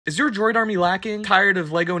Is your droid army lacking? Tired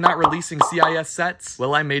of LEGO not releasing CIS sets?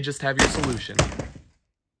 Well, I may just have your solution.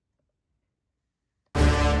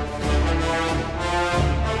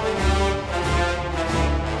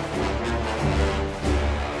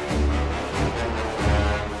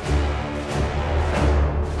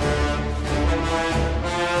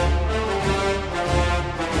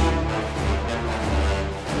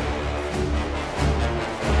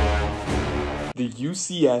 The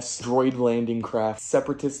UCS Droid Landing Craft,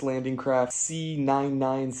 Separatist Landing Craft,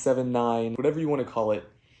 C9979, whatever you want to call it,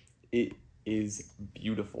 it is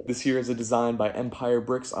beautiful. This here is a design by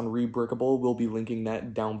EmpireBricks on Rebrickable. We'll be linking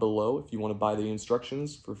that down below if you want to buy the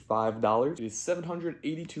instructions for $5. It is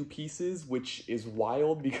 782 pieces, which is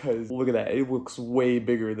wild because look at that, it looks way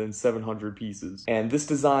bigger than 700 pieces. And this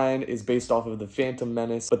design is based off of the Phantom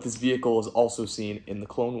Menace, but this vehicle is also seen in the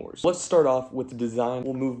Clone Wars. Let's start off with the design.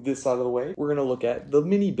 We'll move this out of the way. We're gonna look at the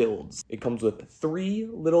mini builds. It comes with 3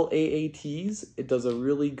 little AATs. It does a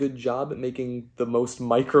really good job at making the most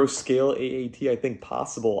micro scale AAT I think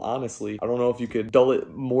possible, honestly. I don't know if you could dull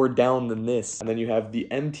it more down than this. And then you have the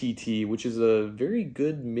MTT, which is a very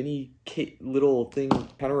good mini kit little thing.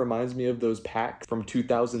 Kind of reminds me of those packs from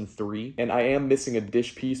 2003. And I am missing a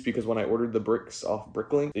dish piece because when I ordered the bricks off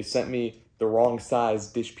Bricklink, they sent me the wrong size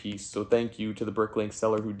dish piece. So thank you to the Bricklink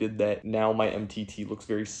seller who did that. Now my MTT looks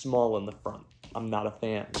very small in the front. I'm not a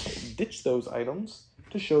fan. Ditch those items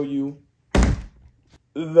to show you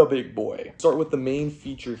the big boy. Start with the main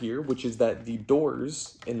feature here, which is that the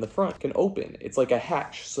doors in the front can open. It's like a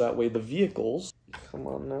hatch, so that way the vehicles, come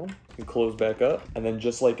on now, can close back up, and then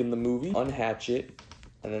just like in the movie, unhatch it,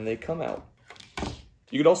 and then they come out.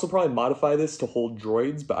 You could also probably modify this to hold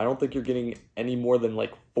droids, but I don't think you're getting any more than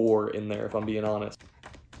like 4 in there, if I'm being honest.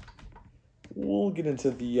 We'll get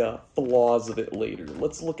into the flaws of it later.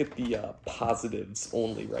 Let's look at the positives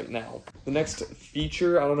only right now. The next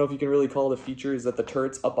feature, I don't know if you can really call it a feature, is that the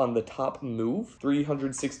turrets up on the top move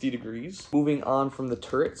 360 degrees. Moving on from the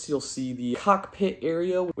turrets, you'll see the cockpit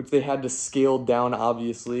area, which they had to scale down,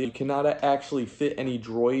 obviously. You cannot actually fit any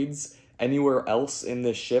droids anywhere else in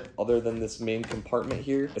this ship other than this main compartment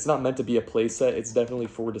here. It's not meant to be a playset, it's definitely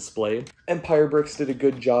for display. EmpireBricks did a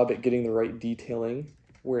good job at getting the right detailing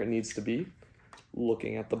where it needs to be.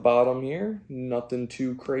 Looking at the bottom here, nothing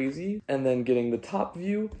too crazy. And then getting the top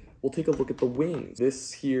view, we'll take a look at the wings.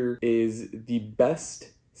 This here is the best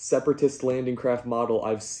Separatist landing craft model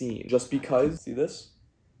I've seen. Just because, see this?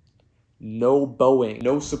 No bowing,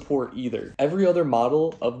 no support either. Every other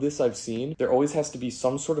model of this I've seen, there always has to be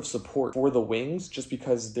some sort of support for the wings just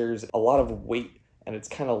because there's a lot of weight and it's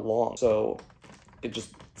kind of long. So it just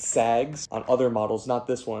sags on other models, not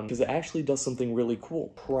this one, because it actually does something really cool.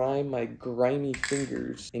 Prime my grimy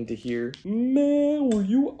fingers into here. Man, will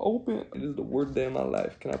you open? This is the worst day of my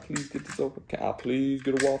life. Can I please get this open? Can I please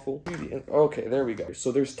get a waffle? Okay, there we go.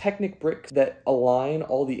 So there's Technic bricks that align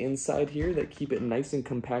all the inside here that keep it nice and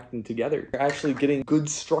compact and together. You're actually getting good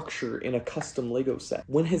structure in a custom Lego set.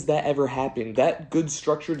 When has that ever happened? That good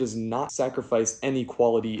structure does not sacrifice any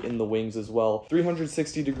quality in the wings as well.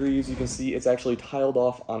 360 degrees, you can see it's actually tiled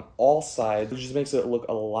off on all sides, which just makes it look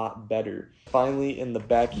a lot better. Finally, in the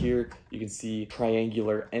back here, you can see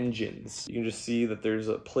triangular engines. You can just see that there's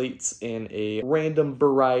plates in a random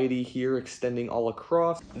variety here extending all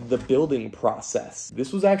across. The building process.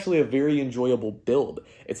 This was actually a very enjoyable build.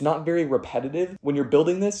 It's not very repetitive. When you're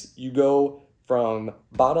building this, you go from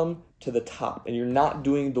bottom to the top, and you're not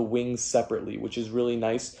doing the wings separately, which is really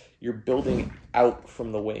nice. You're building out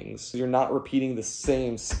from the wings. So you're not repeating the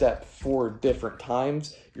same step 4 different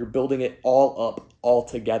times. You're building it all up, all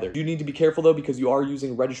together. You need to be careful though, because you are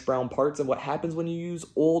using reddish brown parts, and what happens when you use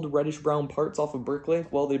old reddish brown parts off of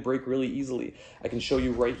Bricklink? Well, they break really easily. I can show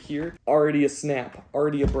you right here. Already a snap,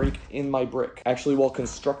 already a break in my brick. Actually, while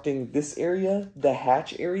constructing this area, the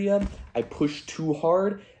hatch area, I pushed too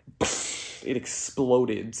hard. It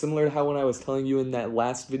exploded. Similar to how when I was telling you in that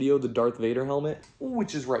last video, the Darth Vader helmet,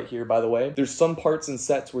 which is right here, by the way. There's some parts and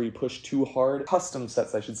sets where you push too hard, custom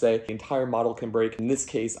sets, I should say, the entire model can break. In this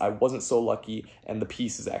case, I wasn't so lucky, and the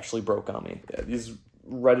pieces actually broke on me. Yeah, these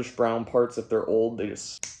reddish brown parts, if they're old, they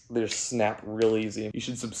just snap real easy. You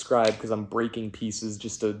should subscribe because I'm breaking pieces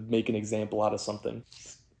just to make an example out of something.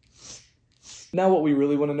 Now what we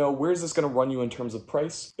really want to know, where is this going to run you in terms of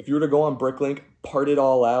price? If you were to go on Bricklink, part it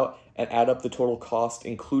all out, and add up the total cost,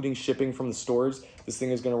 including shipping from the stores, this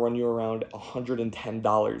thing is going to run you around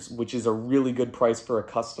 $110, which is a really good price for a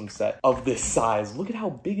custom set of this size. Look at how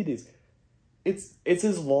big it is. It's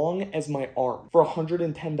as long as my arm. For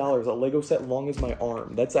 $110, a Lego set long as my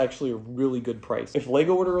arm. That's actually a really good price. If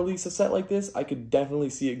Lego were to release a set like this, I could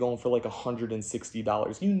definitely see it going for like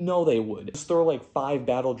 $160. You know they would. Just throw like 5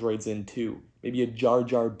 battle droids in too. Maybe a Jar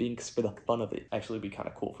Jar Binks for the fun of it. Actually, it'd be kind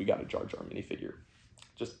of cool if we got a Jar Jar minifigure.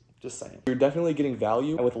 Just saying. You're definitely getting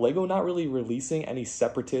value, and with Lego not really releasing any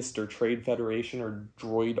Separatist or Trade Federation or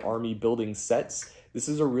Droid Army building sets, this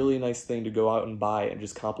is a really nice thing to go out and buy and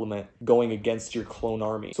just complement going against your clone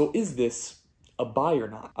army. So is this a buy or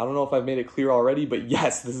not? I don't know if I've made it clear already, but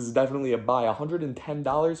yes, this is definitely a buy.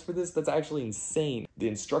 $110 for this? That's actually insane. The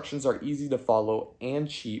instructions are easy to follow and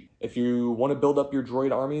cheap. If you want to build up your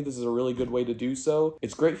droid army, this is a really good way to do so.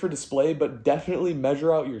 It's great for display, but definitely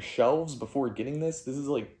measure out your shelves before getting this. This is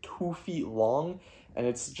like 2 feet long, and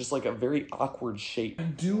it's just like a very awkward shape. I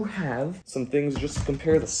do have some things just to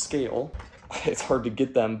compare the scale. It's hard to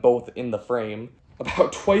get them both in the frame.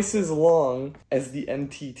 About twice as long as the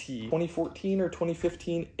MTT 2014 or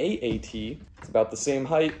 2015 AAT. It's about the same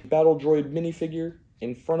height. Battle Droid minifigure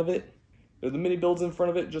in front of it. There's the mini builds in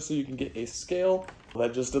front of it just so you can get a scale.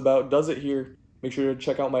 That just about does it here. Make sure to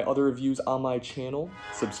check out my other reviews on my channel.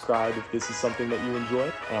 Subscribe if this is something that you enjoy.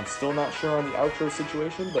 And I'm still not sure on the outro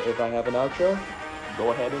situation, but if I have an outro,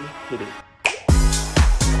 go ahead and hit it.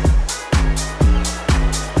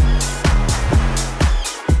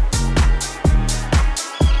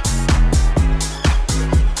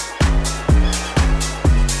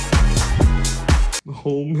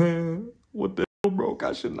 Oh man, what the hell broke?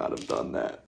 I should not have done that.